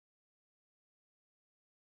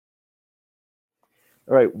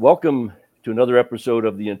All right, welcome to another episode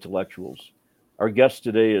of The Intellectuals. Our guest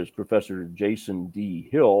today is Professor Jason D.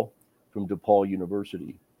 Hill from DePaul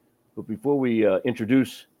University. But before we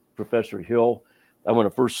introduce Professor Hill, I want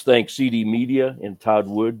to first thank CD Media and Todd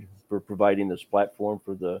Wood for providing this platform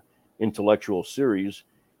for the Intellectual series,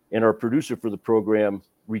 and our producer for the program,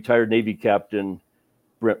 retired Navy Captain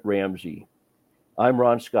Brent Ramsey. I'm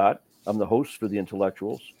Ron Scott. I'm the host for The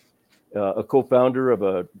Intellectuals, a co-founder of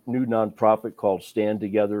a new nonprofit called Stand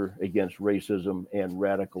Together Against Racism and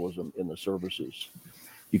Radicalism in the Services.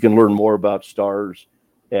 You can learn more about STARS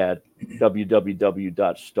at www.stars.us,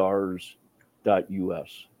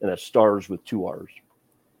 and that's STARS with two R's.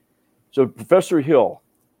 So Professor Hill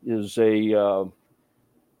is a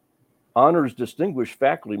honors distinguished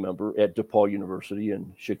faculty member at DePaul University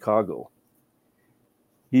in Chicago.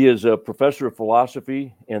 He is a professor of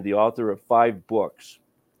philosophy and the author of 5 books.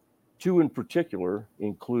 2 in particular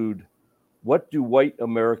include What Do White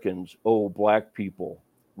Americans Owe Black People?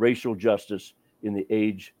 Racial Justice in the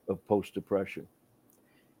Age of Post-Depression,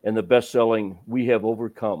 and the best-selling We Have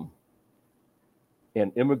Overcome,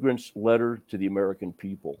 An Immigrant's Letter to the American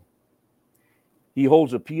People. He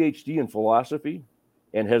holds a PhD in philosophy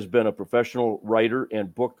and has been a professional writer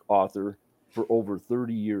and book author for over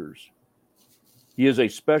 30 years. He is a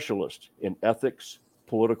specialist in ethics,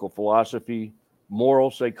 political philosophy,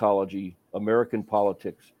 moral psychology, American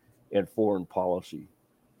politics, and foreign policy.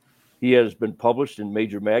 He has been published in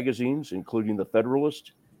major magazines, including The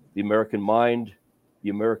Federalist, The American Mind, The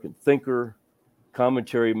American Thinker,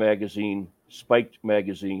 Commentary Magazine, Spiked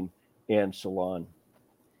Magazine, and Salon.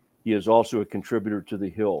 He is also a contributor to The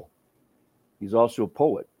Hill. He's also a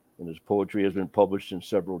poet, and his poetry has been published in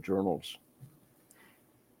several journals.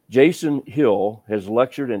 Jason Hill has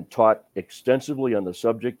lectured and taught extensively on the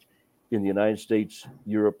subject in the United States,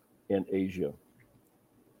 Europe, and Asia.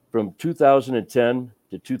 From 2010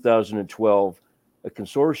 to 2012, a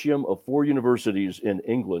consortium of 4 universities in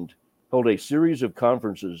England held a series of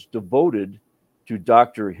conferences devoted to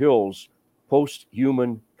Dr. Hill's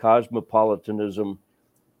post-human cosmopolitanism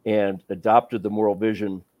and adopted the moral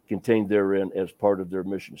vision contained therein as part of their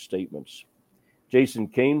mission statements. Jason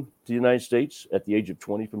came to the United States at the age of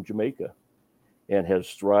 20 from Jamaica and has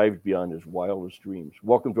thrived beyond his wildest dreams.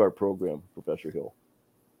 Welcome to our program, Professor Hill.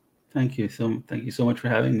 Thank you so much for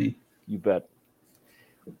having me. You bet.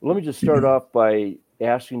 Let me just start off by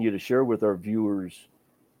asking you to share with our viewers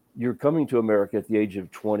your coming to America at the age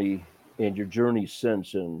of 20 and your journey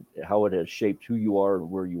since and how it has shaped who you are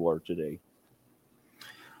and where you are today.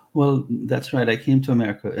 Well, that's right. I came to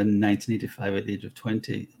America in 1985 at the age of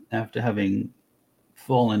 20 after having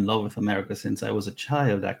fallen in love with America since I was a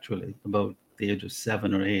child, actually, about the age of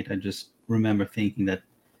 7 or 8. I just remember thinking that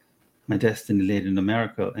my destiny lay in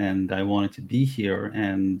America and I wanted to be here,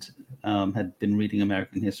 and had been reading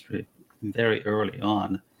American history very early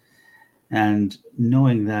on. And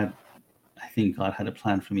knowing that I think God had a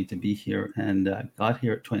plan for me to be here, and got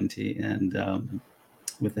here at 20, and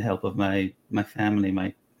with the help of my family,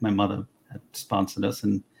 my mother had sponsored us,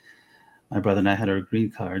 and my brother and I had our green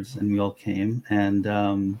cards, and we all came. And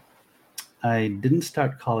I didn't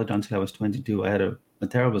start college until I was 22. I had a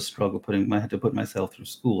terrible struggle I had to put myself through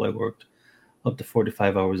school. I worked up to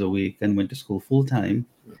 45 hours a week and went to school full time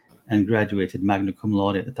and graduated magna cum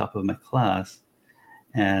laude at the top of my class,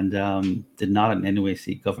 and did not in any way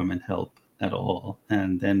seek government help at all.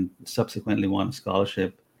 And then subsequently won a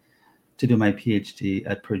scholarship to do my PhD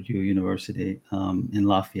at Purdue University in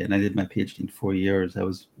Lafayette. And I did my PhD in 4 years. I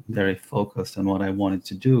was very focused on what I wanted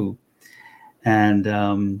to do,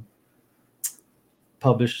 and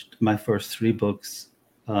published my first 3 books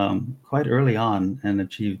quite early on, and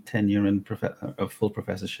achieved tenure and a full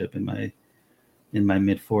professorship in my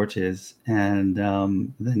mid-40s, and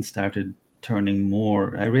then started turning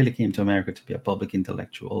more. I really came to America to be a public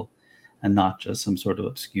intellectual and not just some sort of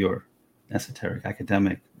obscure esoteric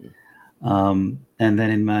academic. And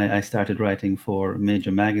then I started writing for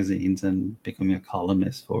major magazines and becoming a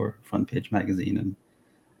columnist for Front Page Magazine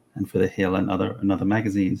and for The Hill and other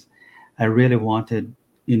magazines. I really wanted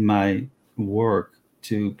in my work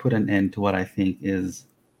to put an end to what I think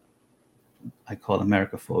I call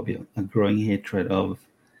Americophobia, a growing hatred of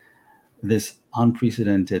this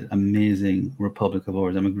unprecedented, amazing republic of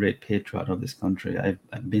ours. I'm a great patriot of this country.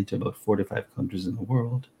 I've been to about 45 countries in the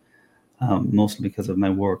world, mostly because of my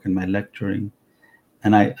work and my lecturing.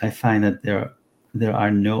 And I find that there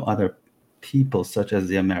are no other people such as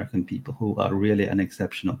the American people who are really an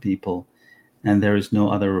exceptional people. And there is no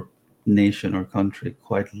other nation or country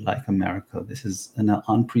quite like America. This is an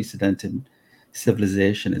unprecedented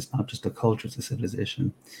civilization. It's not just a culture, it's a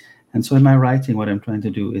civilization. And so in my writing, what I'm trying to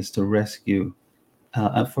do is to rescue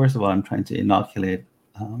First of all, I'm trying to inoculate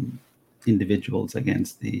individuals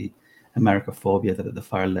against the Americophobia that the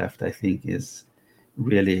far left, I think, is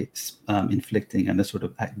really inflicting, and the sort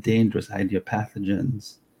of dangerous idea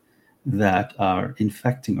pathogens that are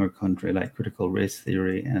infecting our country, like critical race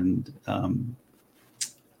theory and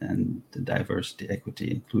diversity,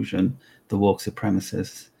 equity, inclusion, the woke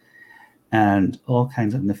supremacists, and all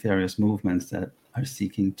kinds of nefarious movements that are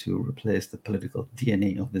seeking to replace the political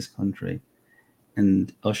DNA of this country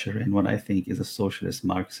and usher in what I think is a socialist,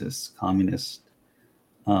 Marxist, communist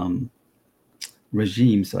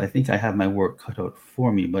regime. So I think I have my work cut out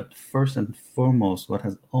for me. But first and foremost, what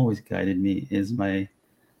has always guided me is my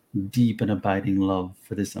deep and abiding love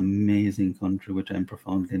for this amazing country, which I'm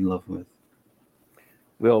profoundly in love with.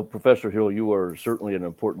 Well, Professor Hill, you are certainly an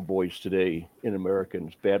important voice today in America and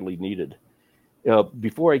it's badly needed.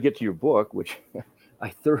 Before I get to your book, which I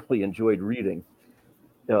thoroughly enjoyed reading,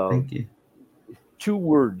 Thank you. two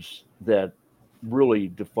words that really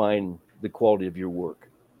define the quality of your work: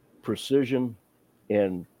 precision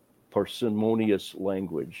and parsimonious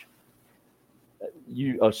language.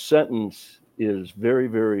 A sentence is very,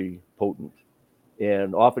 very potent.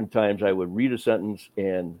 And oftentimes I would read a sentence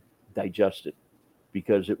and digest it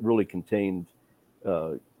because it really contained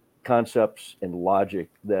uh, concepts and logic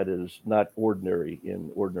that is not ordinary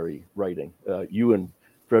in ordinary writing. You and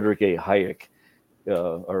Frederick A. Hayek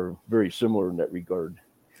are very similar in that regard.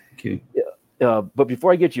 Thank you. But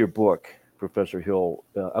before I get to your book, Professor Hill,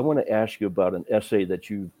 I want to ask you about an essay that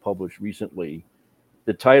you published recently.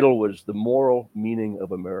 The title was The Moral Meaning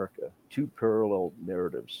of America, Two Parallel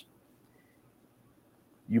Narratives.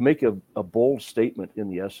 You make a bold statement in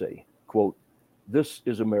the essay, quote, "This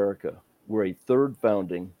is America, where a third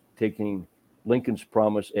founding, taking Lincoln's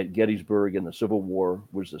promise at Gettysburg in the Civil War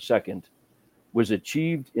was the second, was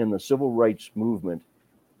achieved in the Civil Rights Movement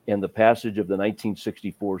and the passage of the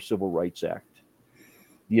 1964 Civil Rights Act.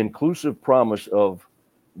 The inclusive promise of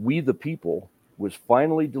we the people was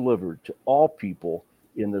finally delivered to all people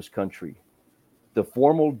in this country. The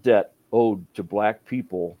formal debt owed to Black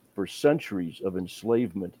people for centuries of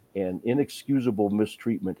enslavement and inexcusable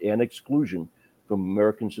mistreatment and exclusion from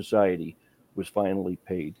American society was finally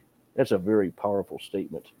paid." That's a very powerful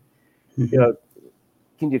statement. Mhm.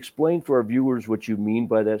 Can you explain for our viewers what you mean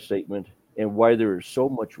by that statement and why there is so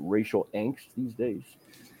much racial angst these days?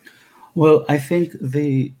 Well, I think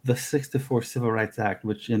the 64 Civil Rights Act,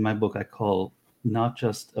 which in my book I call not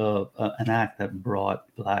just an act that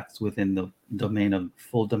brought blacks within the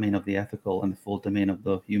full domain of the ethical and the full domain of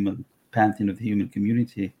the human pantheon of the human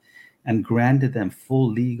community, and granted them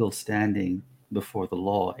full legal standing before the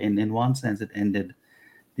law. And in one sense, it ended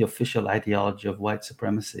the official ideology of white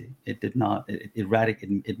supremacy. It did not.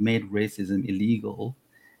 It made racism illegal,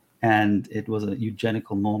 and it was a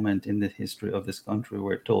eugenical moment in the history of this country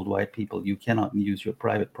where it told white people you cannot use your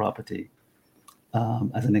private property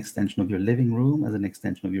as an extension of your living room, as an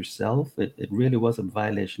extension of yourself. It really was a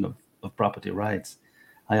violation of property rights.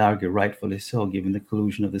 I argue rightfully so, given the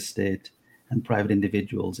collusion of the state and private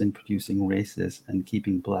individuals in producing races and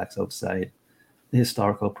keeping blacks outside the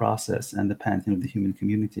historical process and the pantheon of the human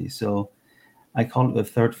community. So I call it the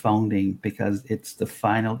third founding because it's the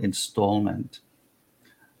final installment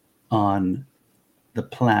on the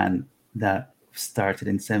plan that started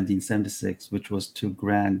in 1776, which was to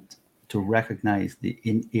recognize the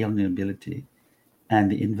inalienability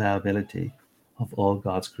and the inviolability of all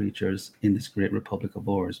God's creatures in this great republic of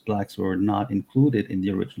ours. Blacks were not included in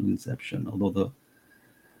the original inception, although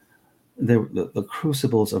the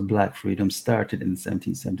crucibles of Black freedom started in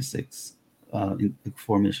 1776 in the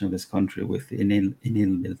formation of this country with the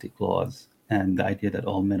inalienability clause and the idea that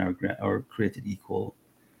all men are created equal.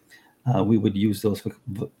 We would use those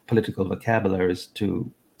political vocabularies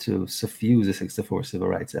to suffuse the 64 Civil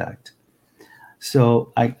Rights Act.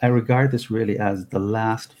 So I regard this really as the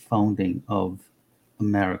last founding of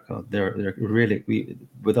America. They're really,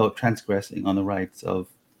 without transgressing on the rights of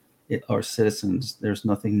our citizens, there's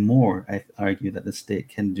nothing more, I argue, that the state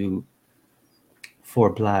can do for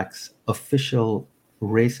blacks. Official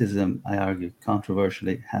racism, I argue,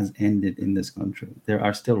 controversially, has ended in this country. There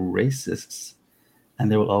are still racists, and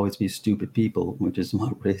there will always be stupid people, which is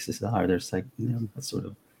what racists are. They're a sort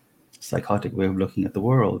of psychotic way of looking at the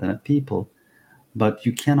world and at people. But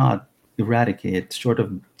you cannot eradicate, short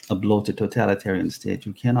of a bloated totalitarian state,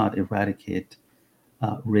 you cannot eradicate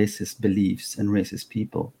racist beliefs and racist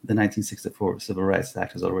people. The 1964 Civil Rights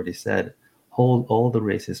Act has already said, hold all the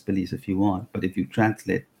racist beliefs if you want, but if you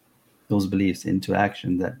translate those beliefs into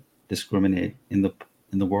action that discriminate in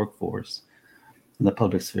the workforce, in the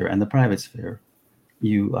public sphere and the private sphere,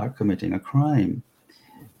 you are committing a crime.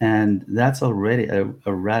 And that's already a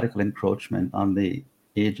radical encroachment on the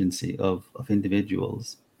agency of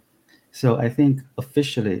individuals. So I think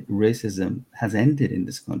officially racism has ended in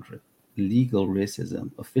this country. Legal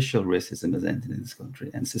racism, official racism has ended in this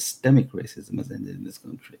country, and systemic racism has ended in this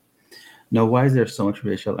country. Now, why is there so much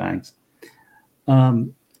racial angst?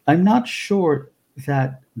 Um, I'm not sure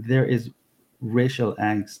that there is racial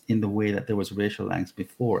angst in the way that there was racial angst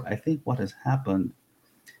before. I think what has happened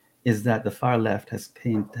is that the far left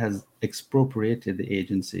has expropriated the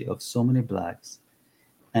agency of so many blacks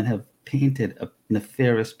and have painted a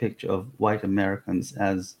nefarious picture of white Americans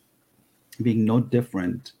as being no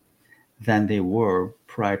different than they were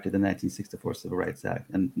prior to the 1964 Civil Rights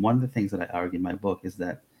Act. And one of the things that I argue in my book is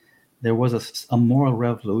that there was a moral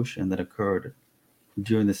revolution that occurred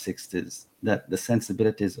during the 60s, that the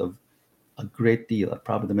sensibilities of a great deal,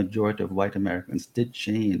 probably the majority of white Americans, did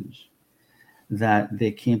change, that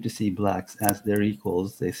they came to see blacks as their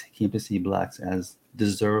equals. They came to see blacks as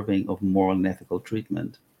deserving of moral and ethical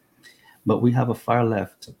treatment. But we have a far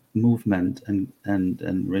left movement and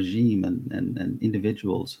regime and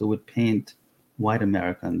individuals who would paint white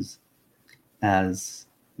Americans as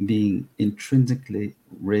being intrinsically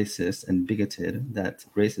racist and bigoted, that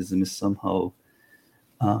racism is somehow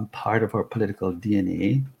part of our political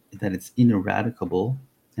DNA, that it's ineradicable,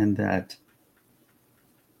 and that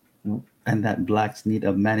blacks need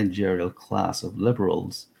a managerial class of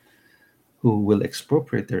liberals who will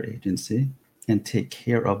expropriate their agency and take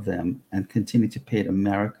care of them and continue to paint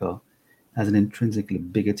America as an intrinsically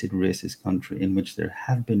bigoted, racist country in which there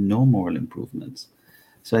have been no moral improvements.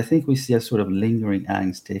 So I think we see a sort of lingering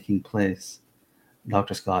angst taking place,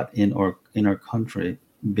 Dr. Scott, in our country,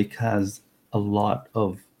 because a lot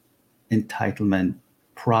of entitlement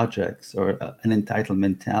projects or an entitled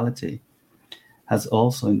mentality has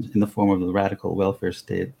also, in the form of the radical welfare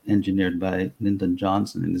state engineered by Lyndon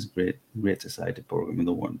Johnson in his Great Society program in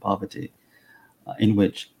the War on Poverty, in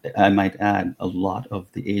which I might add a lot of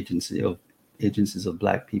the agencies of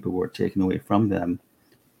black people were taken away from them.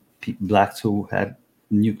 Blacks who had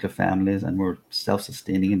nuclear families and were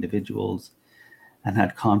self-sustaining individuals and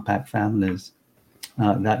had compact families,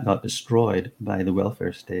 that got destroyed by the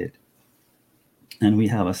welfare state. And we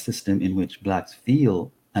have a system in which blacks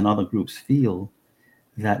feel and other groups feel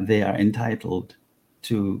that they are entitled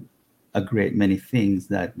to a great many things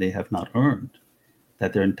that they have not earned,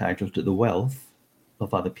 that they're entitled to the wealth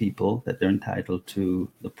of other people, that they're entitled to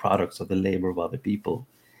the products of the labor of other people.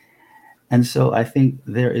 And so I think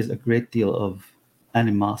there is a great deal of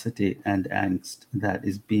animosity and angst that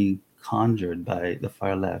is being conjured by the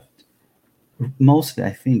far left, mostly,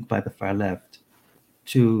 I think, by the far left,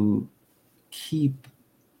 to keep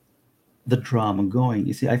the drama going.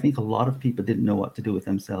 You see, I think a lot of people didn't know what to do with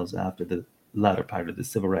themselves after the latter part of the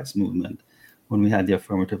civil rights movement, when we had the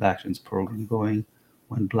affirmative actions program going,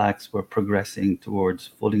 when blacks were progressing towards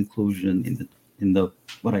full inclusion in the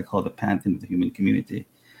what I call the pantheon of the human community.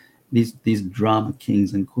 These drama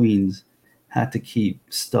kings and queens had to keep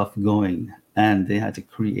stuff going, and they had to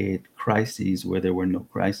create crises where there were no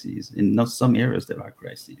crises. In some areas there are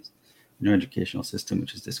crises in our educational system,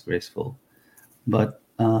 which is disgraceful. But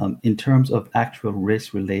in terms of actual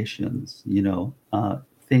race relations,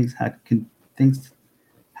 things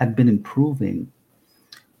had been improving.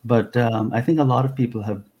 But I think a lot of people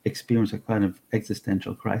have experienced a kind of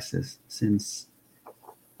existential crisis since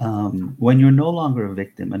when you're no longer a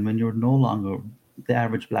victim, and when you're no longer, the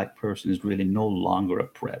average black person is really no longer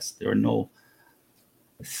oppressed. There are no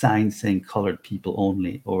signs saying colored people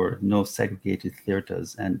only, or no segregated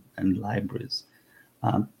theaters and libraries.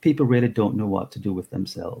 People really don't know what to do with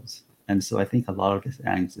themselves. And so I think a lot of this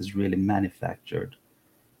angst is really manufactured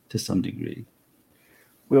to some degree.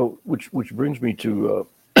 Well, which brings me to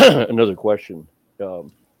another question.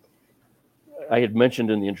 Um, I had mentioned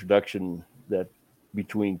in the introduction that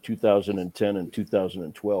between 2010 and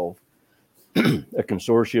 2012, a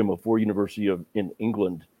consortium of four universities in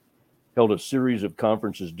England held a series of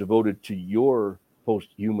conferences devoted to your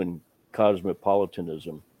post-human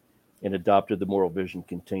cosmopolitanism and adopted the moral vision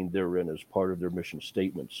contained therein as part of their mission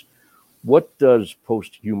statements. What does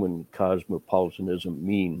post-human cosmopolitanism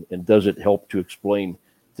mean, and does it help to explain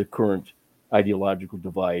the current ideological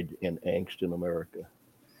divide and angst in America?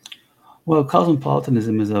 Well,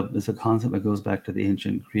 cosmopolitanism is a concept that goes back to the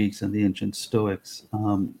ancient Greeks and the ancient Stoics,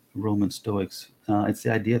 Roman Stoics. It's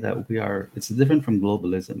the idea that it's different from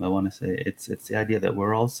globalism. I want to say it's the idea that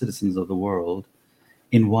we're all citizens of the world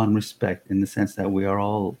in one respect, in the sense that we are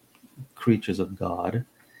all creatures of God,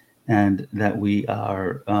 and that we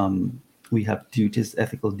have duties,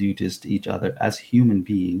 ethical duties to each other as human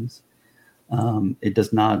beings. It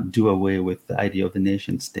does not do away with the idea of the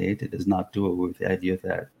nation state. It does not do away with the idea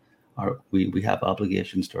that we have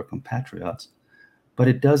obligations to our compatriots. But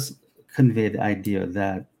it does convey the idea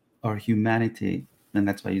that our humanity, and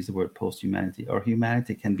that's why I use the word post-humanity, our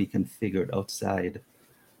humanity can be configured outside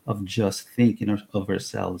of just thinking of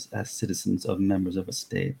ourselves as citizens of members of a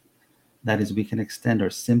state. That is, we can extend our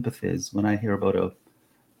sympathies. When I hear about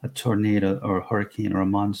a tornado or a hurricane or a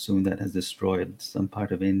monsoon that has destroyed some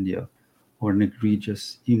part of India, or an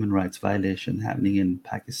egregious human rights violation happening in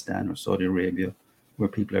Pakistan or Saudi Arabia, where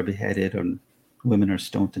people are beheaded and women are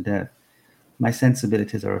stoned to death, my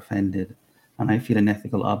sensibilities are offended, and I feel an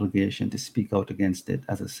ethical obligation to speak out against it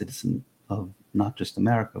as a citizen of not just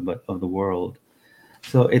America, but of the world.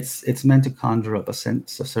 So it's meant to conjure up a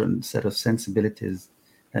certain set of sensibilities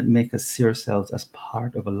that make us see ourselves as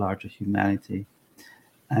part of a larger humanity,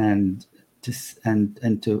 and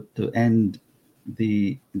to end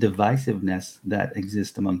the divisiveness that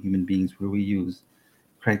exists among human beings, where we use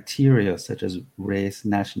criteria such as race,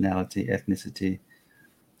 nationality, ethnicity,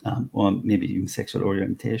 or maybe even sexual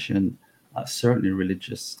orientation, certainly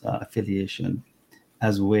religious affiliation,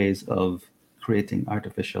 as ways of creating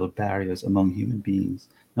artificial barriers among human beings.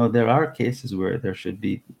 Now, there are cases where there should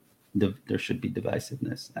be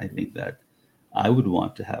divisiveness. I think that I would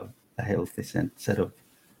want to have a healthy set of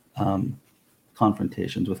um,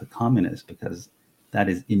 confrontations with a communist, because that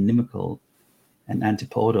is inimical and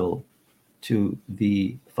antipodal to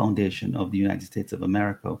the foundation of the United States of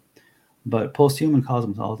America. But post-human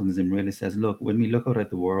cosmopolitanism really says, look, when we look out at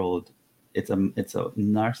the world, it's a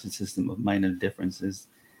narcissism of minor differences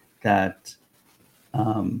that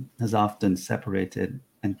has often separated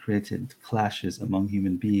and created clashes among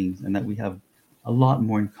human beings, and that we have a lot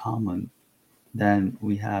more in common than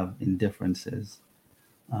we have in differences.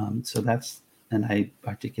 So that's, and I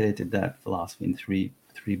articulated that philosophy in three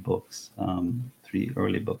books, three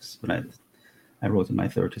early books when I wrote in my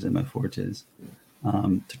 30s and my 40s,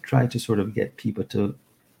 to try to sort of get people to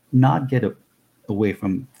not get away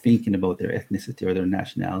from thinking about their ethnicity or their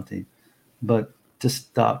nationality, but to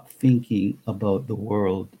stop thinking about the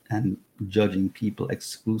world and judging people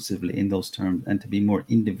exclusively in those terms, and to be more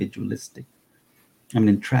individualistic. I'm an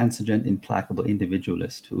intransigent, implacable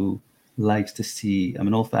individualist who likes to see, I'm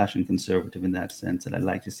an old fashioned conservative in that sense, and I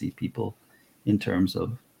like to see people in terms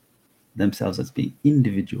of themselves as being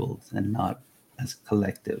individuals and not as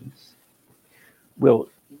collectives. Well,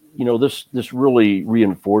 this really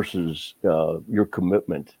reinforces your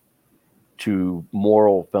commitment to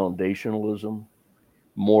moral foundationalism,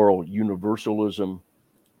 moral universalism,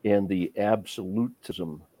 and the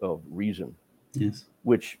absolutism of reason, Yes.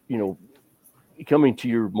 which, coming to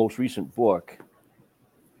your most recent book,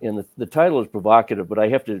 and the title is provocative, but I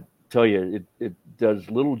have to tell you, it does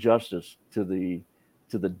little justice to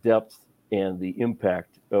the depth and the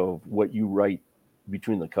impact of what you write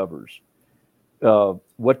between the covers.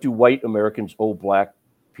 What do white Americans owe black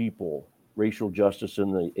people? Racial justice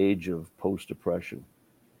in the age of post-oppression.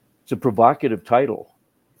 It's a provocative title,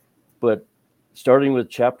 but starting with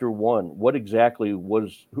chapter one, what exactly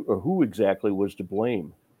was, or who exactly was to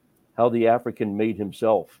blame? How the African made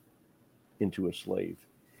himself into a slave.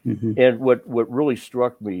 Hmm. And what really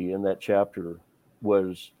struck me in that chapter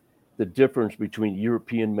was the difference between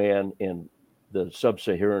European man and the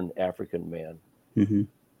sub-Saharan African man, Hmm.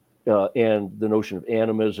 and the notion of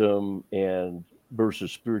animism and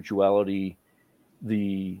versus spirituality,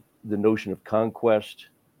 the notion of conquest,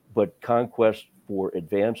 but conquest for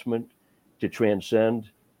advancement, to transcend,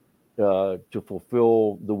 to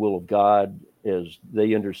fulfill the will of God as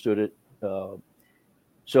they understood it.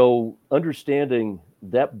 So understanding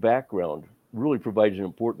that background really provides an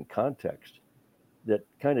important context that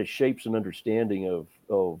kind of shapes an understanding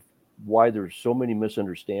of why there's so many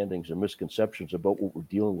misunderstandings and misconceptions about what we're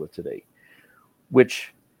dealing with today.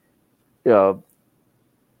 Which, uh,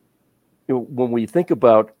 when we think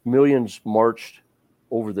about millions marched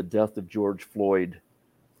over the death of George Floyd,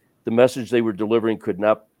 the message they were delivering could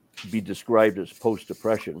not be described as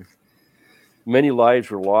post-depression. Many lives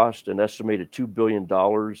were lost. An estimated $2 billion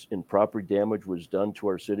in property damage was done to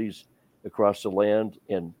our cities across the land,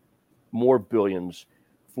 and more billions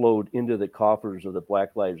flowed into the coffers of the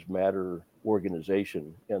Black Lives Matter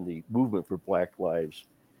organization and the movement for Black Lives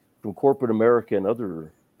from corporate America and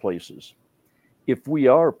other places. If we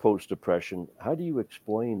are post depression, how do you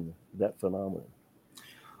explain that phenomenon?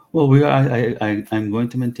 Well, we are. I'm going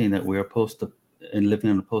to maintain that we are and living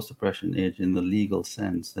in a post-oppression age in the legal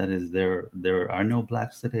sense. That is, there are no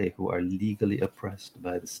blacks today who are legally oppressed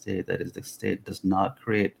by the state. That is, the state does not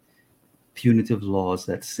create punitive laws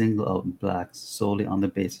that single out blacks solely on the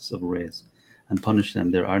basis of race. and punish them.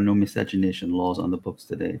 There are no miscegenation laws on the books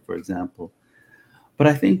today, for example. But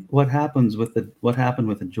I think what happened with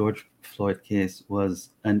the George Floyd case was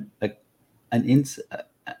an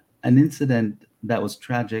incident that was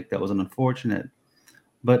tragic, that was unfortunate,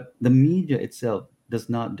 but the media itself does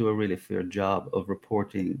not do a really fair job of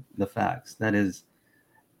reporting the facts. That is,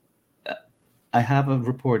 I have a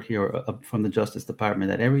report here from the Justice Department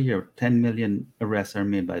that every year 10 million arrests are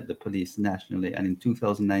made by the police nationally, and in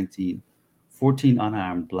 2019, 14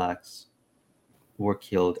 unarmed blacks were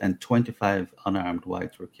killed and 25 unarmed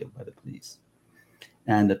whites were killed by the police.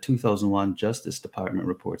 And the 2001 Justice Department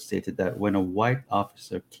report stated that when a white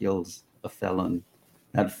officer kills a felon,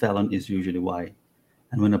 that felon is usually white.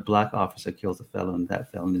 And when a black officer kills a felon,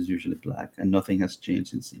 that felon is usually black. And nothing has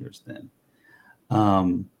changed since years then.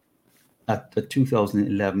 At the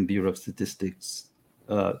 2011 Bureau of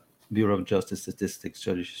Justice Statistics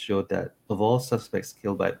showed that of all suspects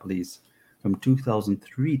killed by police from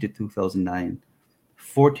 2003 to 2009,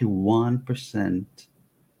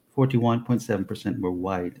 41.7% were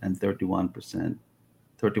white and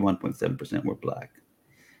 31.7% were black.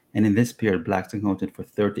 And in this period, blacks accounted for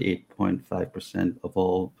 38.5% of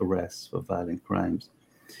all arrests for violent crimes.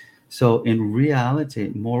 So in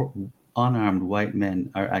reality, more unarmed white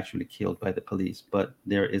men are actually killed by the police, but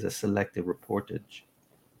there is a selective reportage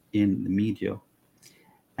in the media.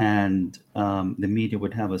 And the media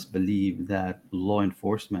would have us believe that law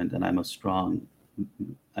enforcement, and I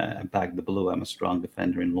back the blue, I'm a strong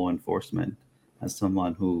defender in law enforcement as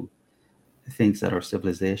someone who thinks that our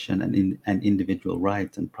civilization and individual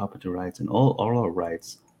rights and property rights and all our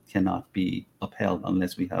rights cannot be upheld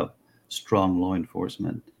unless we have strong law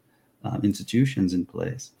enforcement institutions in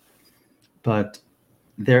place. But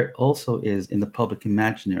there also is in the public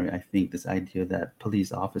imaginary, I think, this idea that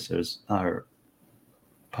police officers are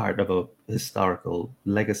part of a historical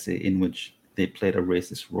legacy in which they played a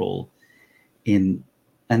racist role and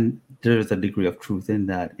there's a degree of truth in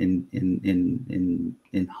that, in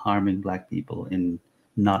harming Black people, in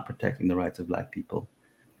not protecting the rights of Black people.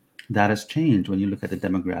 That has changed when you look at the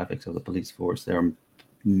demographics of the police force. There are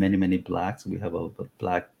many Blacks. We have a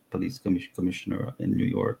Black police commissioner in New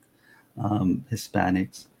York,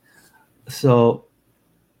 Hispanics. So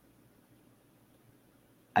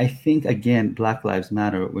I think, again, Black Lives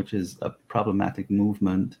Matter, which is a problematic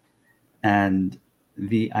movement, and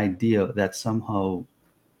the idea that somehow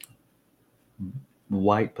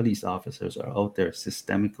white police officers are out there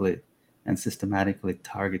systemically and systematically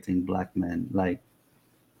targeting Black men like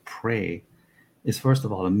prey is, first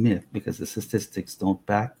of all, a myth, because the statistics don't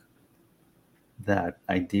back that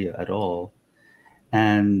idea at all.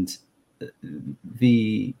 And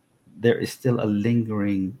there is still a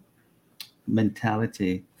lingering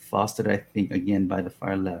mentality fostered, I think, again, by the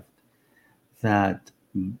far left, that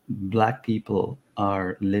Black people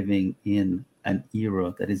are living in an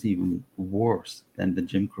era that is even worse than the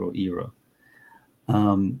Jim Crow era.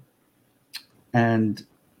 And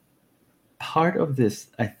part of this,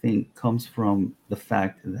 I think, comes from the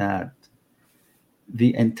fact that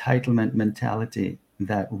the entitlement mentality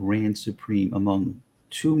that reigns supreme among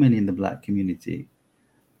too many in the Black community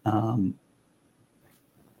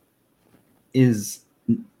is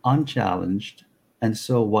unchallenged. And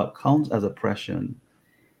so what counts as oppression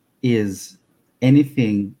is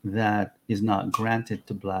anything that is not granted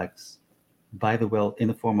to Blacks in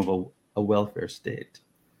the form of a welfare state,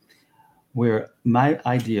 where my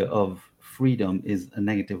idea of freedom is a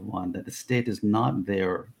negative one, that the state is not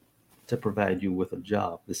there to provide you with a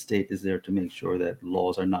job. The state is there to make sure that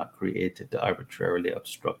laws are not created to arbitrarily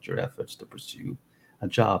obstruct your efforts to pursue a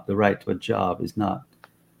job. The right to a job is not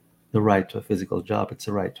the right to a physical job. It's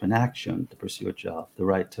a right to an action to pursue a job. The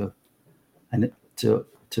right to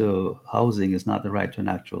housing is not the right to an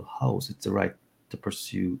actual house. It's the right to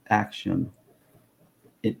pursue action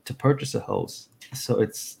to purchase a house. So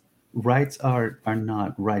rights are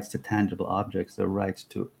not rights to tangible objects. They're rights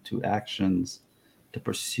to actions to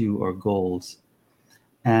pursue our goals.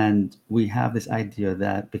 And we have this idea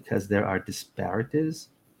that because there are disparities,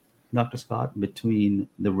 Dr. Scott, between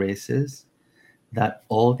the races, that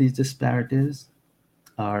all these disparities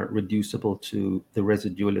are reducible to the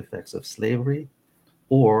residual effects of slavery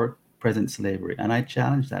or present slavery. And I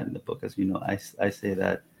challenge that in the book. As you know, I say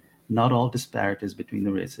that not all disparities between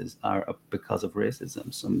the races are because of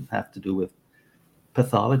racism. Some have to do with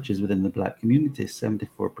pathologies within the Black community.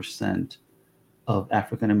 74% of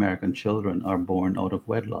African-American children are born out of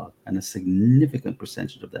wedlock, and a significant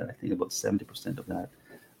percentage of that, I think about 70% of that,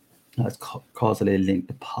 is causally linked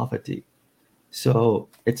to poverty. So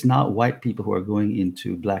it's not white people who are going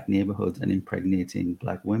into black neighborhoods and impregnating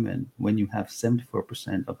black women when you have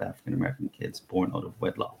 74% of African American kids born out of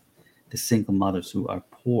wedlock, the single mothers who are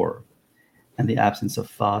poor, and the absence of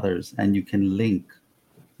fathers. And you can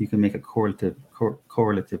make a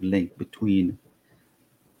correlative link between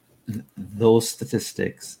those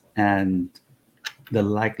statistics and the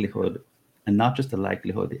likelihood, and not just the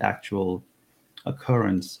likelihood, the actual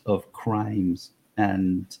occurrence of crimes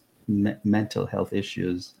and mental health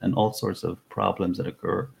issues and all sorts of problems that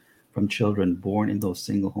occur from children born in those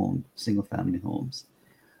single family homes.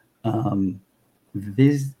 Um,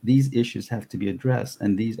 these issues have to be addressed,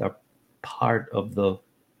 and these are part of the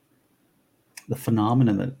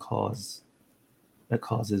phenomenon that causes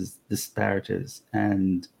disparities.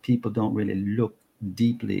 And people don't really look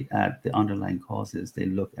deeply at the underlying causes. They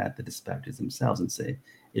look at the disparities themselves and say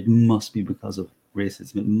it must be because of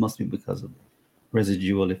racism, it must be because of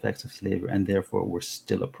residual effects of slavery, and therefore we're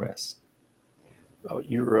still oppressed.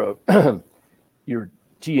 You're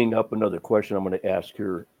teeing up another question I'm going to ask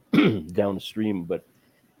here downstream, but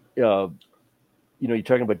you're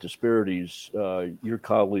talking about disparities. Your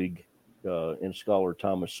colleague and scholar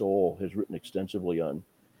Thomas Sowell has written extensively on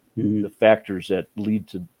Mhm. the factors that lead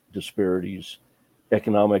to disparities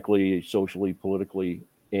economically, socially, politically,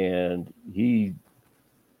 and he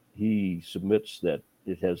submits that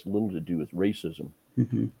it has little to do with racism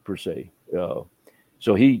Mhm. per se.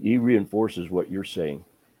 So he reinforces what you're saying.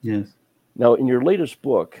 Yes. Now, in your latest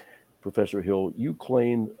book, Professor Hill, you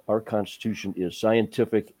claim our Constitution is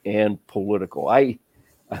scientific and political. I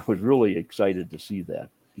was really excited to see that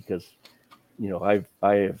because I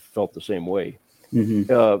have felt the same way. Mhm.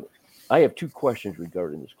 Uh, I have two questions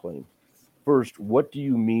regarding this claim. First, what do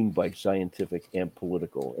you mean by scientific and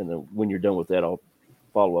political? And then when you're done with that, I'll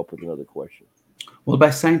follow up with another question. Well, by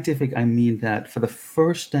scientific, I mean that for the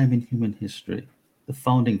first time in human history, the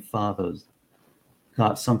founding fathers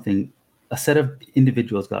got something, a set of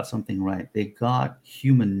individuals got something right. They got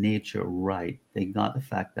human nature right. They got the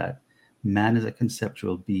fact that man is a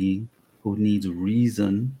conceptual being who needs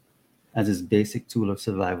reason as his basic tool of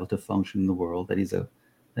survival to function in the world, that he's a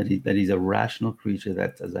rational creature,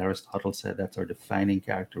 that, as Aristotle said, that's our defining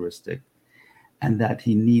characteristic, and that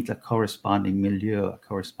he needs a corresponding milieu, a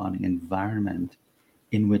corresponding environment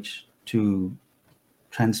in which to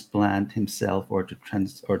transplant himself, or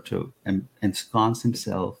to ensconce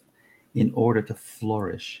himself in order to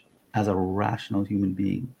flourish as a rational human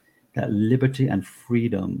being. That liberty and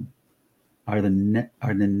freedom are the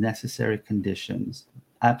necessary conditions,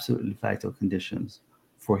 absolutely vital conditions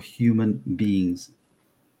for human beings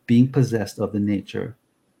being possessed of the nature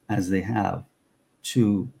as they have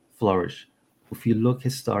to flourish. If you look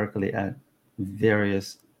historically at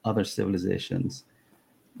various other civilizations,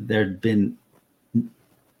 there'd been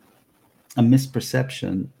a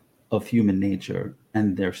misperception of human nature,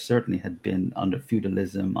 and there certainly had been under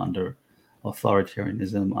feudalism, under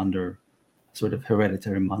authoritarianism, under sort of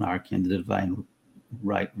hereditary monarchy and the divine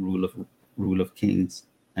right rule of kings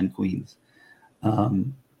and queens.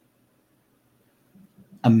 Um,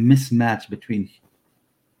 a mismatch between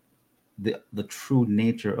the true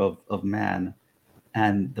nature of man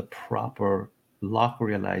and the proper, Locke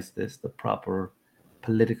realized this, the proper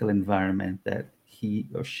political environment that he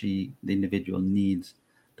or she, the individual, needs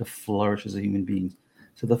to flourish as a human being.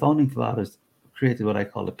 So the founding fathers created what I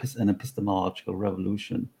call an epistemological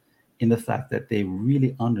revolution, in the fact that they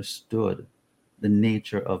really understood the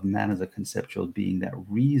nature of man as a conceptual being, that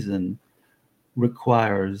reason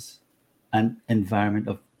requires an environment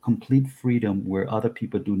of complete freedom where other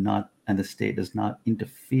people do not, and the state does not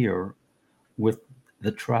interfere with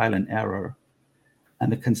the trial and error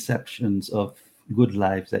and the conceptions of good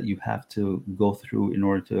lives that you have to go through in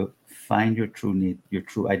order to find your true need, your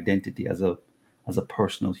true identity as a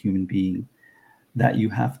personal human being. That you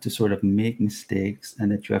have to sort of make mistakes,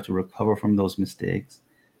 and that you have to recover from those mistakes.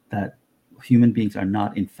 That human beings are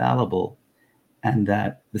not infallible, and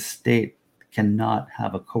that the state cannot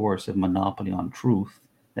have a coercive monopoly on truth.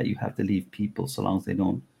 That you have to leave people, so long as they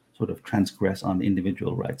don't sort of transgress on the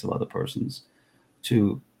individual rights of other persons,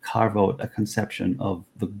 to carve out a conception of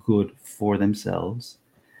the good for themselves.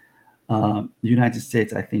 The United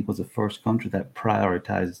States, I think, was the first country that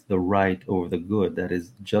prioritized the right over the good. That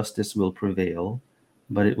is, justice will prevail,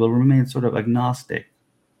 but it will remain sort of agnostic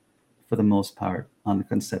for the most part on the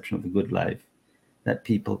conception of the good life that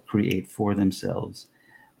people create for themselves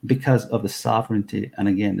because of the sovereignty. And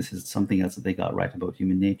again, this is something else that they got right about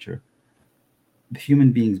human nature.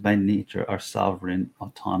 Human beings by nature are sovereign,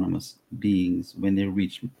 autonomous beings when they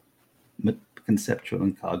reach conceptual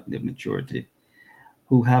and cognitive maturity,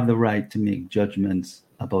 who have the right to make judgments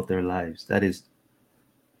about their lives. That is,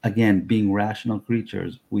 again, being rational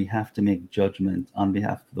creatures, we have to make judgments on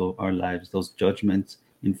behalf of our lives. Those judgments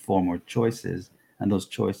inform our choices, and those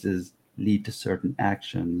choices lead to certain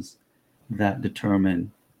actions that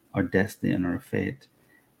determine our destiny and our fate.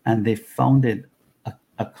 And they founded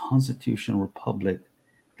a constitutional republic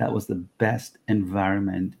that was the best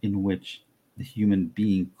environment in which the human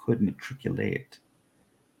being could matriculate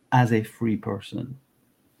as a free person,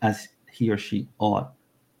 as he or she ought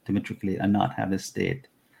to matriculate and not have the state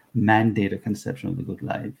mandate a conception of the good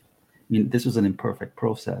life. I mean, this was an imperfect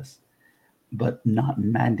process, but not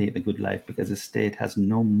mandate the good life, because the state has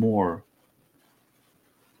no more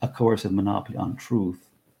a coercive monopoly on truth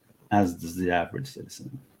as does the average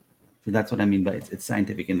citizen. So that's what I mean by it's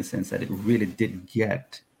scientific in the sense that it really did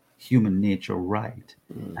get human nature right,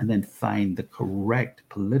 and then find the correct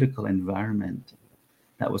political environment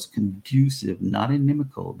that was conducive, not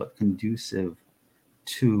inimical, but conducive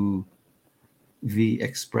to the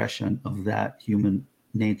expression of that human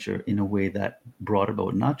nature in a way that brought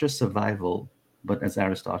about not just survival, but as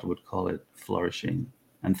Aristotle would call it, flourishing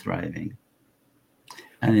and thriving.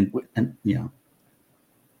 And yeah.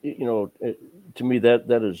 To me,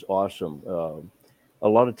 that is awesome. A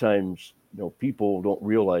lot of times, people don't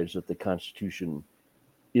realize that the Constitution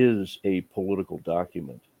is a political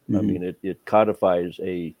document. I Mm-hmm. mean, it codifies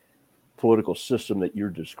a political system that you're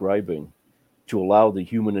describing to allow the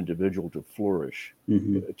human individual to flourish,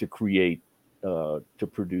 Mm-hmm. to create, to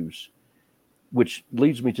produce, which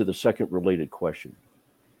leads me to the second related question.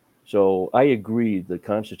 So I agree the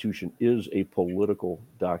Constitution is a political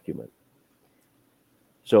document.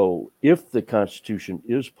 So if the Constitution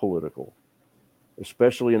is political,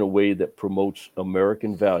 especially in a way that promotes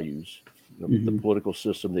American values, the Mm-hmm. political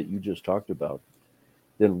system that you just talked about,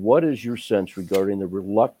 then what is your sense regarding the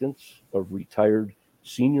reluctance of retired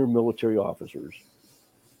senior military officers,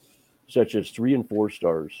 such as 3 and 4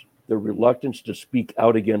 stars, their reluctance to speak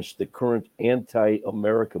out against the current anti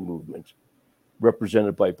America movement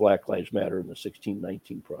represented by Black Lives Matter and the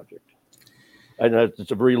 1619 Project? I know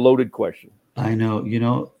it's a very loaded question. I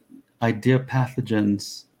know, idea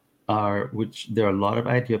pathogens which there are a lot of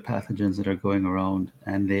idea pathogens that are going around,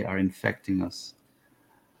 and they are infecting us.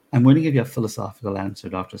 I'm going to give you a philosophical answer,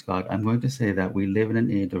 Dr. Scott. I'm going to say that we live in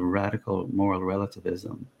an age of radical moral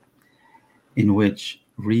relativism in which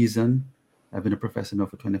reason, I've been a professor now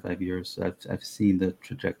for 25 years, so I've seen the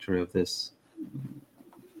trajectory of this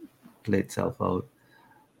play itself out,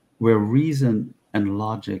 where reason and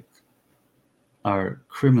logic are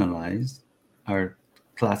criminalized, are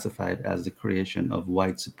classified as the creation of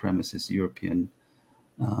white supremacist European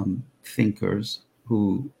thinkers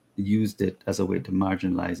who used it as a way to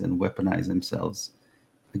marginalize and weaponize themselves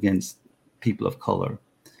against people of color,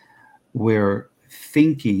 where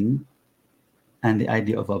thinking and the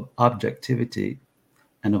idea of objectivity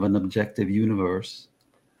and of an objective universe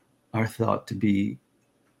are thought to be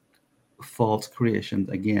false creations,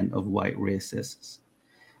 again, of white racists.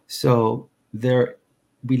 So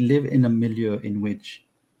we live in a milieu in which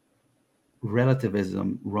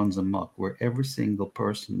relativism runs amok, where every single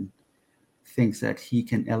person thinks that he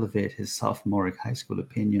can elevate his sophomoric high school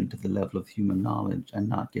opinion to the level of human knowledge and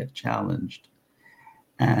not get challenged.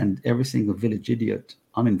 And every single village idiot,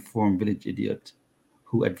 uninformed village idiot,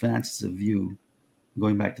 who advances a view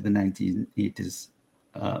going back to the 1980s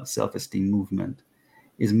self-esteem movement,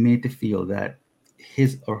 is made to feel that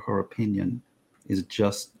his or her opinion is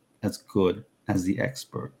just as good as the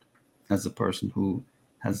expert, as the person who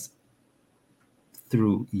has,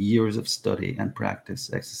 through years of study and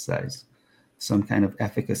practice, exercise some kind of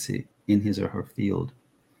efficacy in his or her field.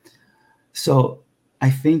 So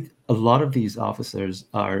I think a lot of these officers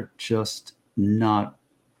are just not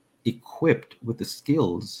equipped with the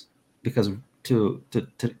skills, because to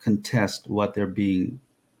contest what's being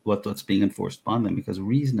enforced upon them, because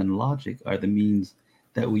reason and logic are the means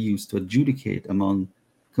that we use to adjudicate among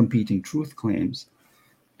competing truth claims.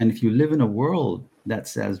 And if you live in a world that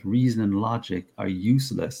says reason and logic are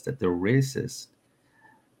useless, that they're racist,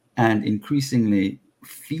 and increasingly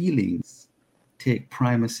feelings take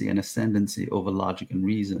primacy and ascendancy over logic and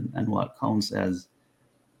reason, and what counts as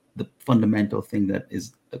the fundamental thing that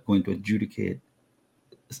is going to adjudicate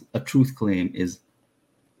a truth claim is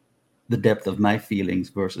the depth of my feelings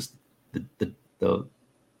versus the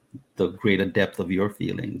greater depth of your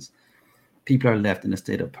feelings, people are left in a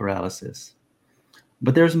state of paralysis.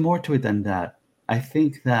 But there's more to it than that. I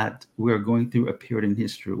think that we're going through a period in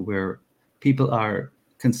history where people are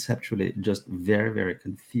conceptually just very, very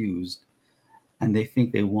confused, and they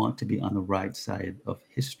think they want to be on the right side of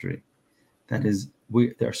history. That is,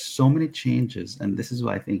 there are so many changes, and this is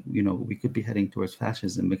why I think we could be heading towards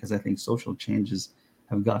fascism, because I think social changes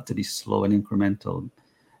have got to be slow and incremental.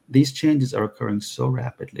 These changes are occurring so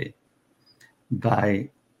rapidly by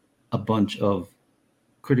a bunch of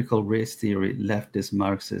critical race theory leftist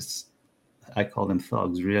Marxists. I call them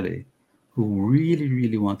thugs, really, who really,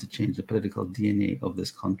 really want to change the political DNA of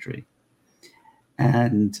this country.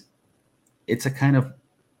 And it's a kind of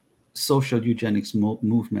social eugenics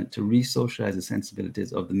movement to re-socialize the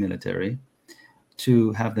sensibilities of the military,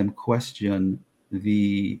 to have them question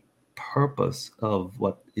the purpose of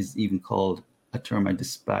what is even called, a term I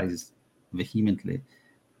despise vehemently,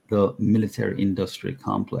 the military industry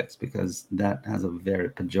complex, because that has a very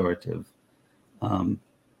pejorative um,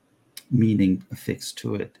 meaning affixed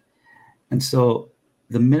to it. And so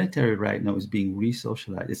the military right now is being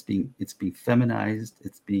re-socialized. It's being feminized.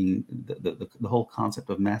 It's being the whole concept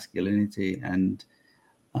of masculinity and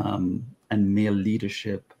male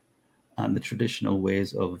leadership, and the traditional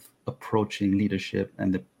ways of approaching leadership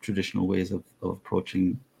and the traditional ways of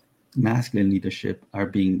approaching masculine leadership are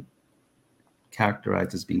being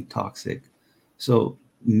characterized as being toxic. So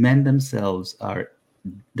men themselves are,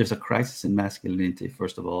 there's a crisis in masculinity,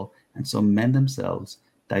 first of all. And so men themselves,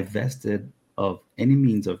 divested of any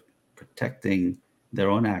means of protecting their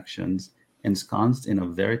own actions, ensconced in a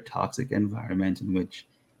very toxic environment in which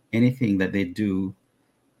anything that they do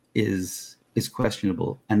is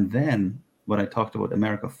questionable. And then what I talked about,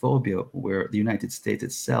 Americophobia, where the United States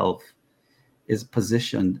itself is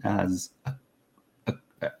positioned as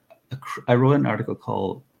I wrote an article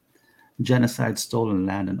called Genocide, Stolen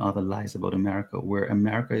Land, and Other Lies About America, where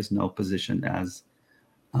America is now positioned as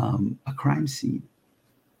a crime scene,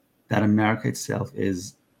 that America itself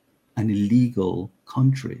is an illegal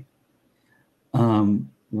country.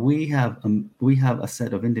 We have a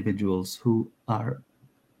set of individuals who are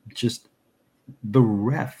just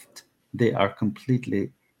bereft. They are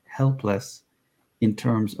completely helpless in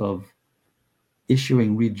terms of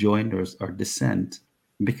issuing rejoinders or dissent,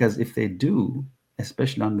 because if they do,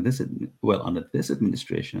 especially under this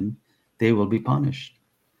administration, they will be punished.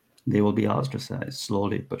 They will be ostracized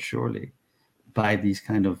slowly but surely by these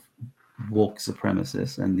kind of woke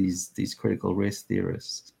supremacists and these critical race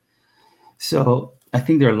theorists. So I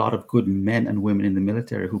think there are a lot of good men and women in the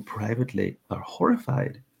military who privately are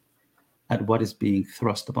horrified at what is being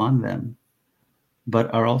thrust upon them,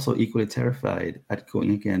 but are also equally terrified at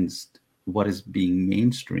going against what is being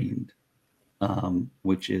mainstreamed,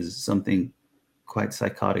 which is something quite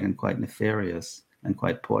psychotic and quite nefarious and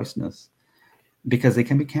quite poisonous, because they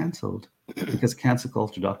can be canceled. Because cancel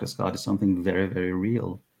culture, Dr. Scott, is something very, very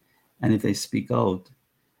real. And if they speak out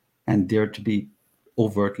and dare to be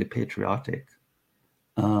overtly patriotic,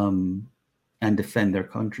 and defend their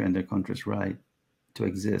country and their country's right to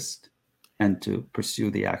exist and to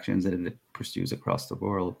pursue the actions that it pursues across the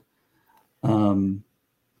world,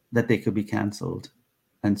 that they could be canceled.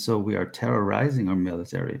 And so we are terrorizing our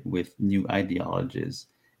military with new ideologies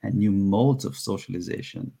and new modes of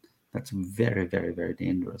socialization. That's very, very, very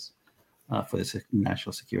dangerous for the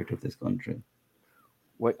national security of this country.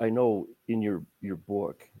 Well, I know in your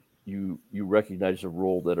book, you recognize the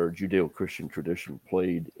role that our Judeo-Christian tradition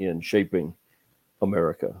played in shaping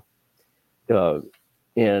America, uh,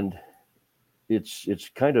 and it's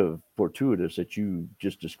kind of fortuitous that you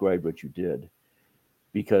just described what you did,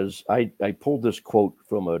 because I pulled this quote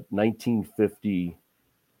from a 1950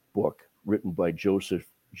 book written by Joseph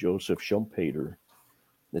Schumpeter.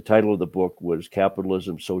 The title of the book was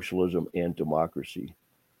Capitalism, Socialism, and Democracy.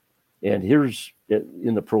 And here's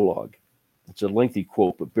in the prologue. It's a lengthy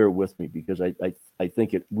quote, but bear with me because I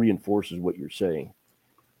think it reinforces what you're saying.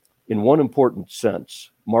 In one important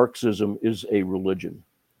sense, Marxism is a religion.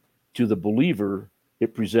 To the believer,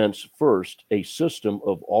 it presents first a system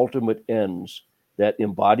of ultimate ends that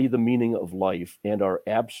embody the meaning of life and are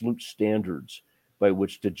absolute standards by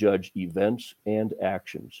which to judge events and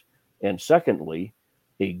actions. And secondly,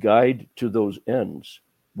 a guide to those ends,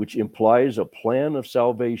 which implies a plan of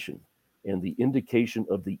salvation and the indication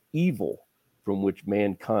of the evil from which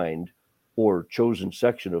mankind, or chosen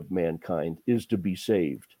section of mankind, is to be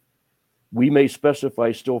saved. We may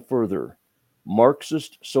specify still further,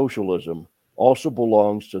 Marxist socialism also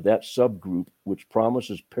belongs to that subgroup which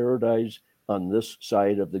promises paradise on this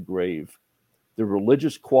side of the grave. The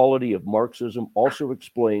religious quality of Marxism also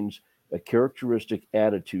explains a characteristic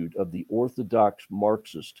attitude of the orthodox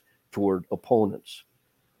Marxist toward opponents.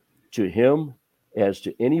 To him, as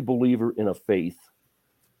to any believer in a faith,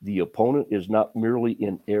 the opponent is not merely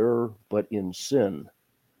in error, but in sin.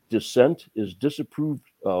 Dissent is disapproved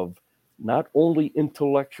of not only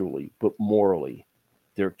intellectually, but morally.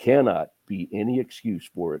 There cannot be any excuse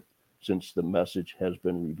for it since the message has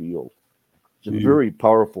been revealed. It's a Mm, very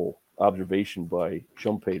powerful observation by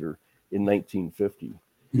Schumpeter in 1950.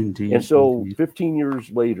 And indeed, so indeed. 15 years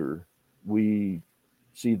later, we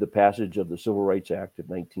see the passage of the Civil Rights Act of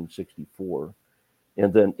 1964.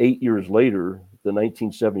 And then 8 years later, the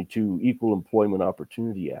 1972 Equal Employment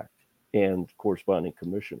Opportunity Act and corresponding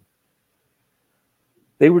commission.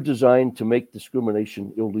 They were designed to make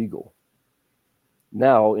discrimination illegal.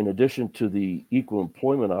 Now, in addition to the equal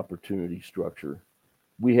employment opportunity structure,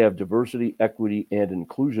 we have diversity, equity, and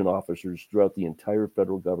inclusion officers throughout the entire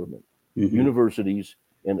federal government, Hmm. universities,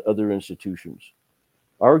 and other institutions.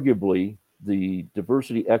 Arguably, the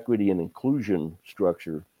diversity, equity, and inclusion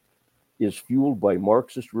structure is fueled by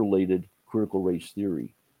Marxist related critical race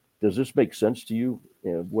theory. Does this make sense to you?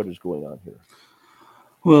 And what is going on here?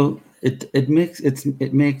 Well, it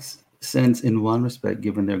makes sense in one respect,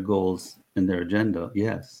 given their goals and their agenda.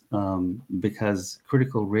 Yes, because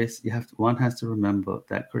critical race, one has to remember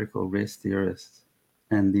that critical race theorists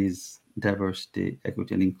and these diversity,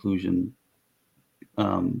 equity, and inclusion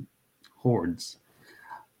um, hordes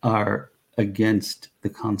are against the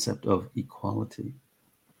concept of equality.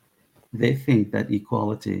 They think that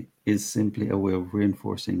equality is simply a way of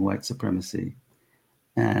reinforcing white supremacy,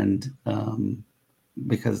 and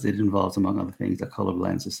because it involves, among other things, a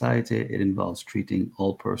colorblind society, it involves treating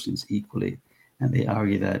all persons equally. And they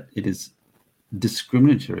argue that it is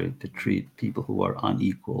discriminatory to treat people who are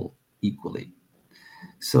unequal equally.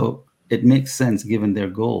 So it makes sense, given their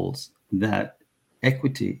goals, that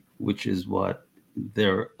equity, which is what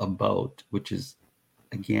they're about, which is,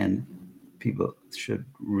 again, people should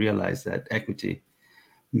realize that equity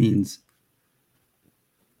means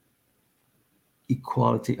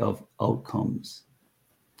equality of outcomes,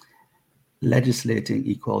 legislating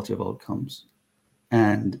equality of outcomes.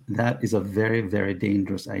 And that is a very, very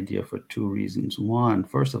dangerous idea for two reasons. One,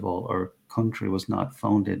 first of all, our country was not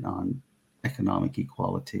founded on economic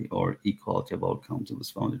equality or equality of outcomes. It was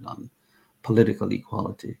founded on political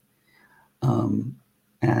equality. Um,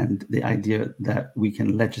 and the idea that we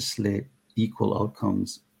can legislate equal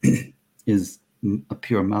outcomes is a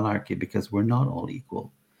pure malarkey, because we're not all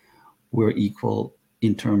equal. We're equal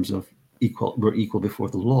in terms of we're equal before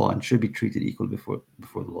the law and should be treated equal before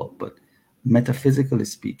the law. But metaphysically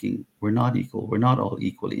speaking, we're not equal. We're not all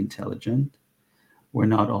equally intelligent. We're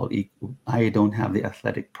not all equal. I don't have the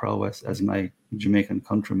athletic prowess as my Jamaican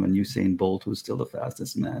countryman Usain Bolt, who's still the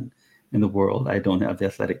fastest man in the world. I don't have the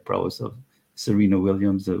athletic prowess of Serena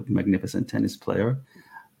Williams, a magnificent tennis player.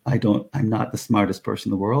 I'm not the smartest person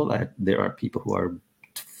in the world. There are people who are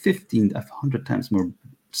 100 times more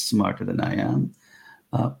smarter than I am.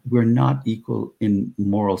 We're not equal in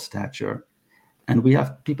moral stature. And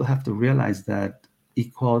people have to realize that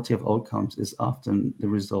equality of outcomes is often the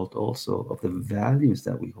result also of the values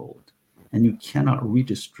that we hold. And you cannot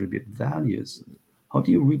redistribute values. How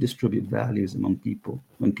do you redistribute values among people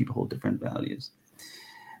when people hold different values?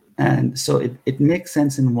 And so it makes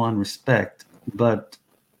sense in one respect, but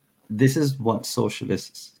this is what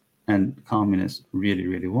socialists and communists really,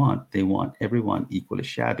 really want. They want everyone equally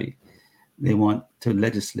shabby. They want to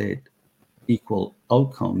legislate equal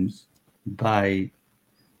outcomes by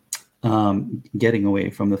getting away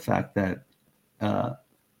from the fact that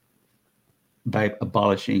by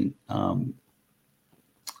abolishing, by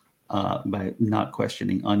not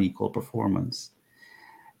questioning unequal performance.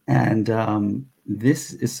 And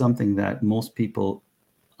this is something that most people,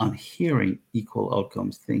 on hearing equal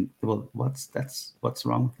outcomes, think, well, what's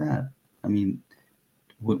wrong with that? I mean,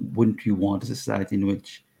 wouldn't you want a society in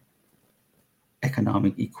which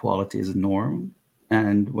economic equality is a norm?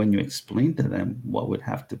 And when you explain to them what would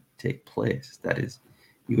have to take place, that is,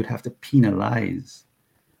 you would have to penalize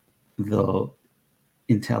the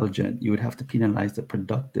intelligent, you would have to penalize the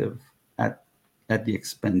productive at the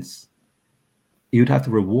expense. You would have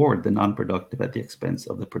to reward the non-productive at the expense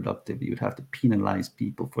of the productive. You would have to penalize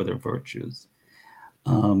people for their virtues.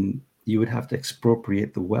 You would have to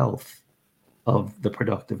expropriate the wealth of the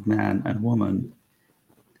productive man and woman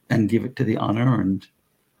and give it to the unearned,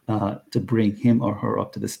 to bring him or her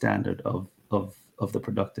up to the standard of the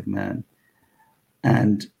productive man.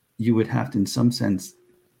 And you would have to, in some sense,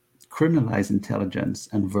 criminalize intelligence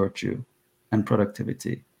and virtue and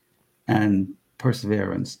productivity and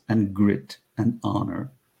perseverance and grit and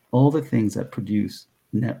honor, all the things that produce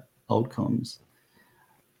net outcomes.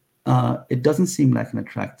 It doesn't seem like an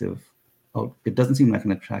attractive. It doesn't seem like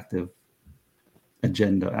an attractive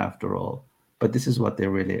agenda after all. But this is what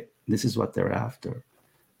this is what they're after.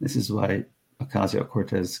 This is why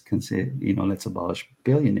Ocasio-Cortez can say, let's abolish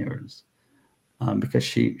billionaires, because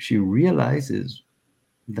she realizes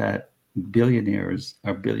that billionaires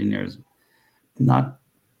are billionaires, not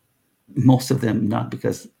most of them not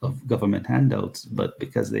because of government handouts, but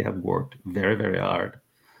because they have worked very, very hard.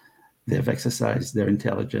 They've exercised their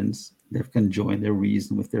intelligence. They've conjoined their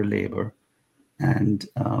reason with their labor, and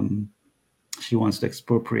she wants to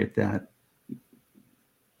expropriate that.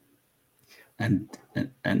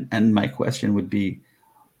 And my question would be,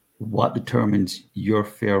 what determines your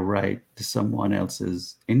fair right to someone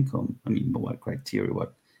else's income? I mean, what criteria,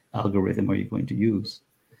 what algorithm are you going to use?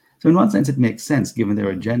 So in one sense, it makes sense given their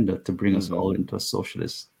agenda to bring us all into a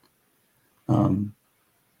socialist,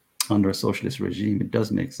 under a socialist regime. It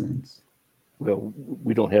does make sense. Well,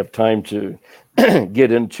 we don't have time to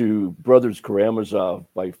get into Brothers Karamazov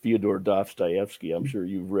by Fyodor Dostoevsky. I'm sure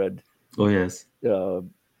you've read, Oh, yes.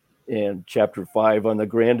 and chapter 5 on the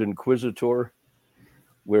Grand Inquisitor,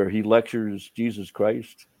 where he lectures Jesus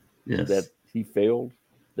Christ Yes. that he failed,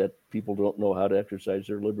 that people don't know how to exercise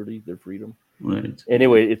their liberty, their freedom. Right.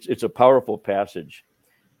 Anyway, it's a powerful passage.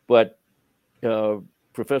 But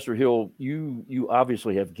Professor Hill, you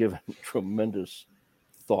obviously have given tremendous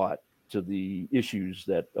thought to the issues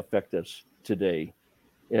that affect us today.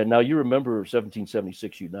 And now you remember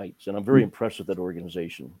 1776 Unites, and I'm very impressed with that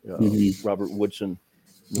organization, Robert Woodson,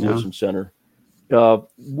 the Woodson Center.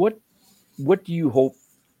 What do you hope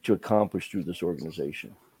to accomplish through this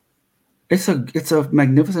organization? It's a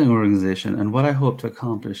magnificent organization, and what I hope to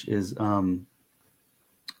accomplish is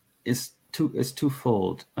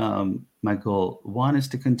twofold. My goal, one, is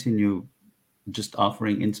to continue just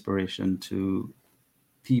offering inspiration to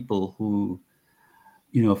people who,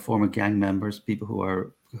 former gang members, people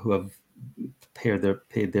who have paid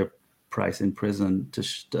their price in prison, to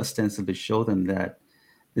ostensibly show them that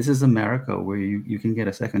this is America, where you can get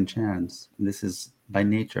a second chance. This is, by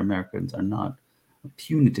nature, Americans are not a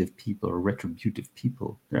punitive people or retributive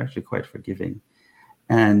people. They're actually quite forgiving.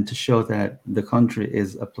 And to show that the country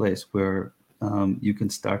is a place where you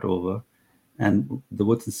can start over. And the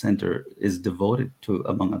Woodson Center is devoted to,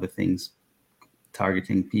 among other things,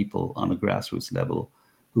 targeting people on a grassroots level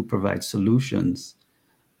who provide solutions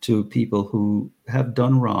to people who have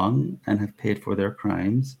done wrong and have paid for their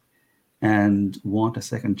crimes and want a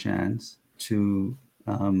second chance to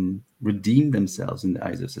redeem themselves in the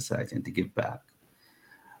eyes of society and to give back.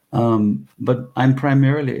 But I'm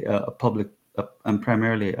primarily I'm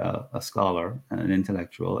primarily a scholar and an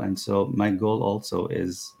intellectual, and so my goal also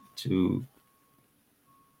is to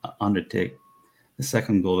undertake the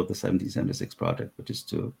second goal of the 1776 project, which is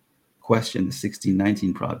to question the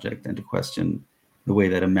 1619 project and to question the way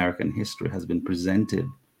that American history has been presented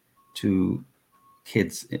to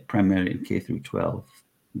kids, primarily in K through 12.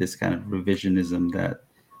 This kind of revisionism that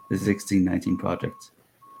the 1619 project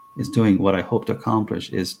is doing. What I hope to accomplish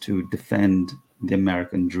is to defend the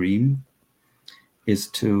American dream, is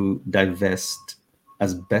to divest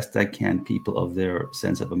as best I can people of their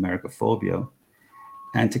sense of Americophobia,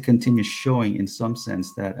 and to continue showing in some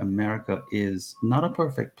sense that America is not a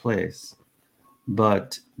perfect place,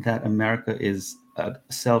 but that America is a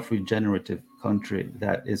self-regenerative country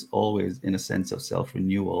that is always in a sense of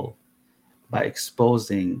self-renewal, by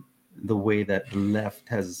exposing the way that the left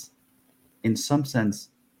has, in some sense,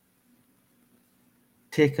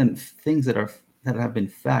 taken things that have been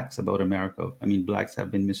facts about America. I mean, blacks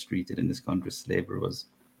have been mistreated in this country. Slavery was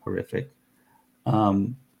horrific,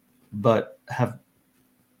 but have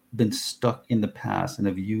been stuck in the past and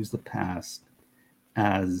have used the past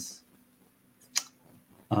as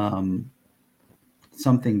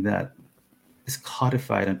something that is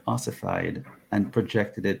codified and ossified and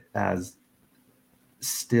projected it as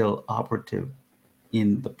still operative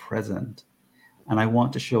in the present. And I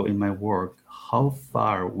want to show in my work how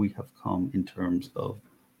far we have come in terms of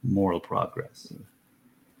moral progress.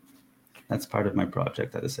 That's part of my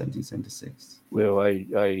project at the 1776. Well,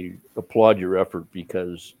 I applaud your effort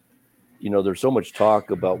because, there's so much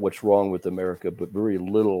talk about what's wrong with America, but very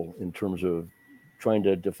little in terms of trying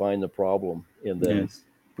to define the problem and then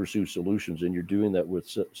pursue solutions. And you're doing that with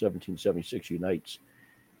 1776 Unites.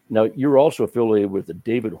 Now, you're also affiliated with the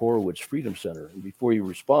David Horowitz Freedom Center. And before you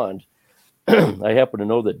respond, I happen to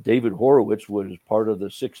know that David Horowitz was part of the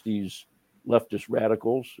 60s leftist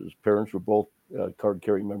radicals. His parents were both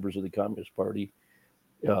card-carrying members of the Communist Party.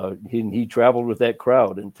 He traveled with that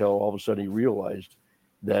crowd until all of a sudden he realized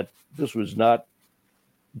that this was not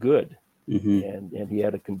good. And he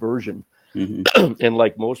had a conversion. And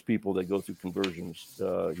like most people that go through conversions,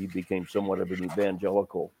 he became somewhat of an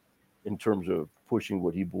evangelical in terms of pushing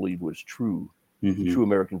what he believed was true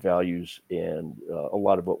American values and a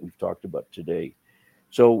lot of what we've talked about today.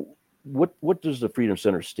 So what does the Freedom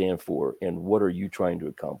Center stand for, and what are you trying to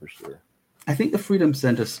accomplish there? I think the Freedom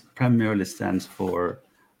Center primarily stands for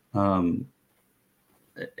um,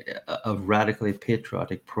 a radically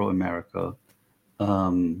patriotic, pro-America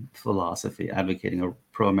philosophy, advocating a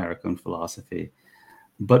pro-American philosophy,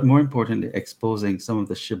 but more importantly, exposing some of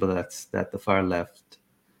the shibboleths that the far left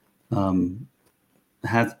um,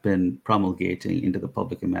 has been promulgating into the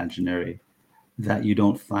public imaginary that you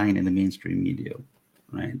don't find in the mainstream media,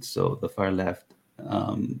 right? So the far left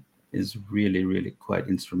is really, really quite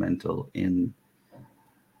instrumental in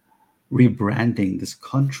rebranding this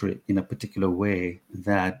country in a particular way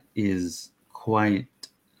that is quite,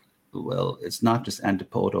 well, it's not just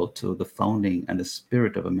antipodal to the founding and the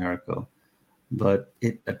spirit of America, but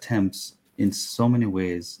it attempts in so many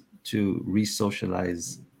ways to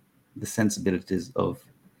re-socialize the sensibilities of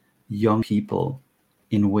young people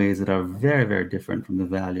in ways that are very, very different from the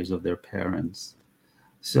values of their parents.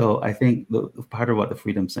 So I think part of what the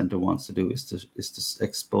Freedom Center wants to do is to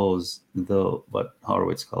expose the what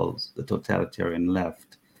Horowitz calls the totalitarian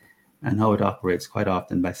left and how it operates quite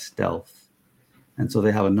often by stealth. And so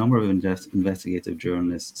they have a number of investigative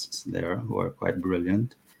journalists there who are quite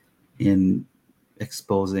brilliant in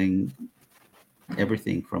exposing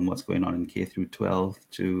everything from what's going on in K through 12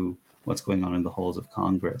 to what's going on in the halls of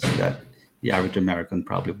Congress that the average American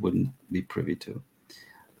probably wouldn't be privy to.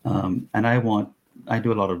 And I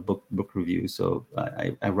do a lot of book reviews, so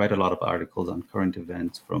I write a lot of articles on current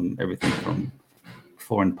events, from everything from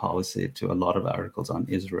foreign policy to a lot of articles on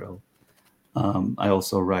Israel. I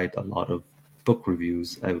also write a lot of book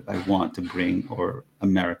reviews. I want to bring or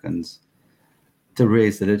Americans to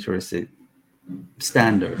raise the literacy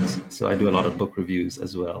standards. So I do a lot of book reviews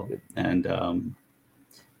as well, and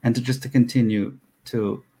to just to continue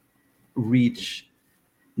to reach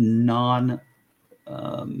non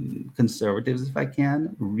conservatives, if I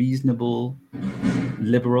can, reasonable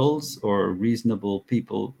liberals or reasonable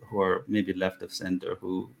people who are maybe left of center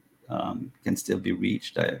who can still be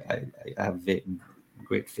reached. I have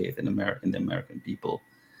great faith in the American people,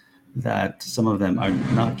 that some of them are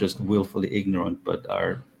not just willfully ignorant, but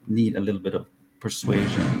need a little bit of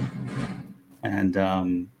persuasion. And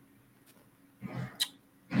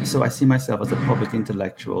so I see myself as a public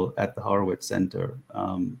intellectual at the Horowitz Center,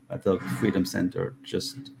 at the Freedom Center,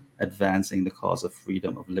 just advancing the cause of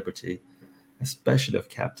freedom, of liberty, especially of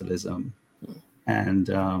capitalism, and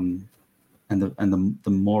the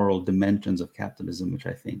moral dimensions of capitalism, which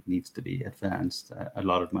I think needs to be advanced. A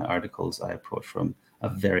lot of my articles I approach from a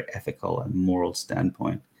very ethical and moral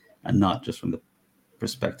standpoint, and not just from the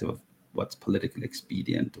perspective of what's politically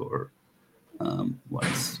expedient or what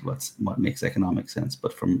makes economic sense,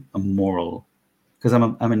 but from a moral, because I'm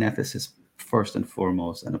an ethicist first and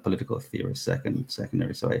foremost, and a political theorist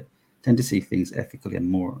secondary. So I tend to see things ethically and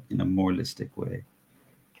more in a moralistic way.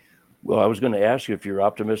 Well, I was going to ask you if you're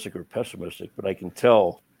optimistic or pessimistic, but I can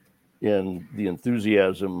tell in the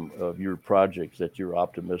enthusiasm of your projects that you're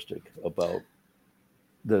optimistic about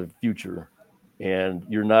the future, and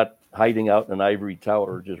you're not hiding out in an ivory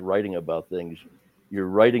tower just writing about things. You're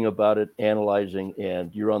writing about it, analyzing,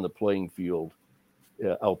 and you're on the playing field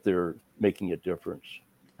out there making a difference.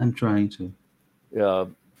 I'm trying to.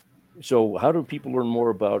 So how do people learn more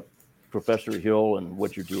about Professor Hill and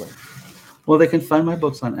what you're doing? Well, they can find my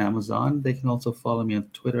books on Amazon. They can also follow me on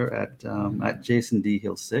Twitter at Jason D.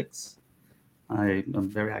 Hill 6. I'm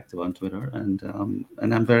very active on Twitter, and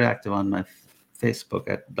I'm very active on my Facebook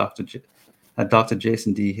at Dr.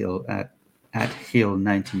 Jason D. Hill at Hill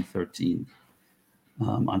 1913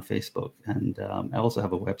 on Facebook, and I also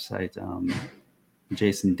have a website,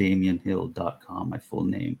 jasondamianhill.com. My full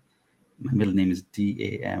name, my middle name is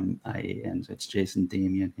Damian, so it's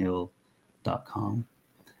jasondamianhill.com.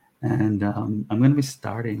 And I'm going to be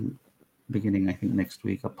starting, beginning I think next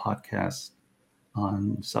week, a podcast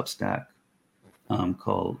on Substack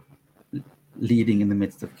called "Leading in the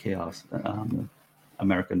Midst of Chaos: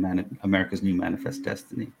 America's New Manifest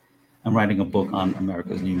Destiny." I'm writing a book on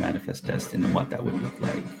America's New Manifest Destiny and what that would look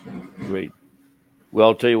like. Great. Well,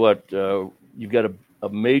 I'll tell you what, you've got a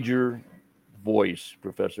major voice,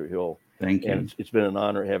 Professor Hill. Thank you. And it's been an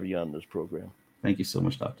honor having you on this program. Thank you so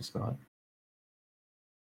much, Dr. Scott.